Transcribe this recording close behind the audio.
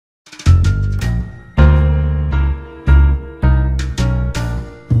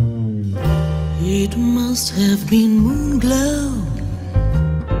It must have been Moonglow,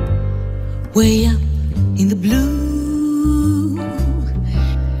 way up in the blue.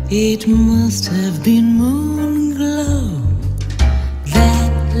 It must have been Moonglow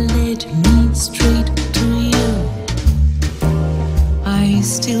that led me straight to you. I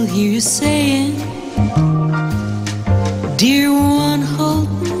still hear you saying, dear one, hold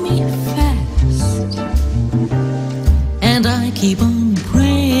me fast. And I keep on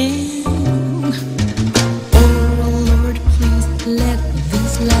praying,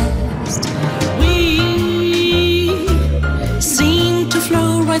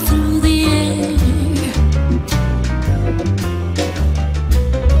 right through the air.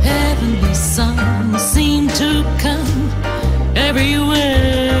 Heavenly songs seem to come everywhere.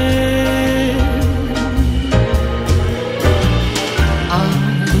 On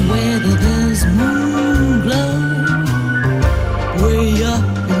the weather there's moonglow, way up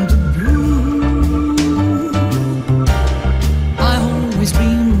in the blue. I always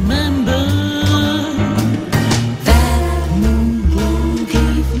remember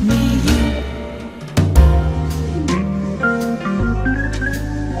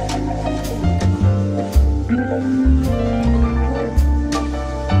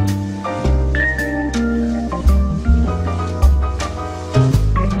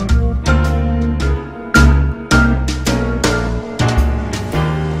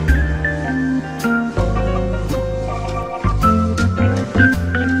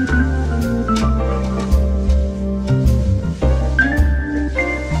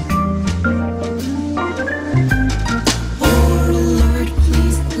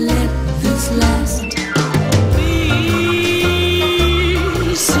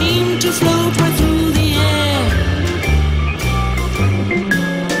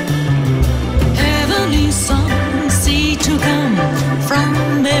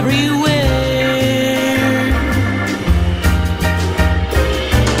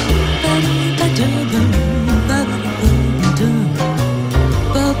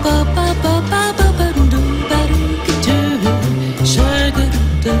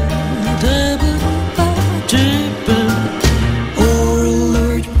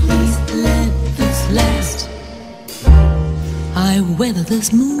whether there's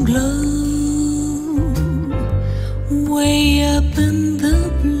moonglow, way up in the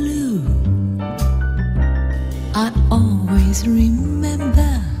blue. I always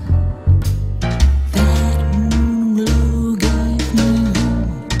remember that moonglow gave me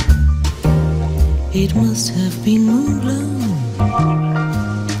home. It must have been moonglow,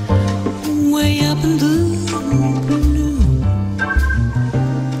 way up in the blue.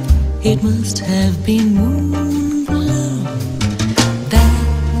 It must have been moonglow.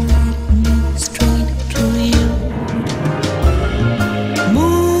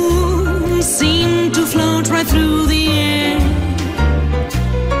 Through the air,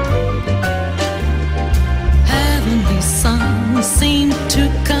 heavenly songs seem to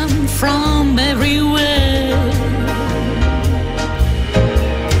come from everywhere.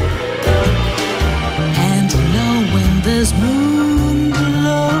 And now when there's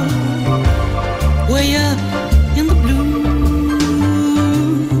moonglow, way up in the blue,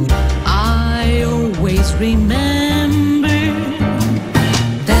 I always remember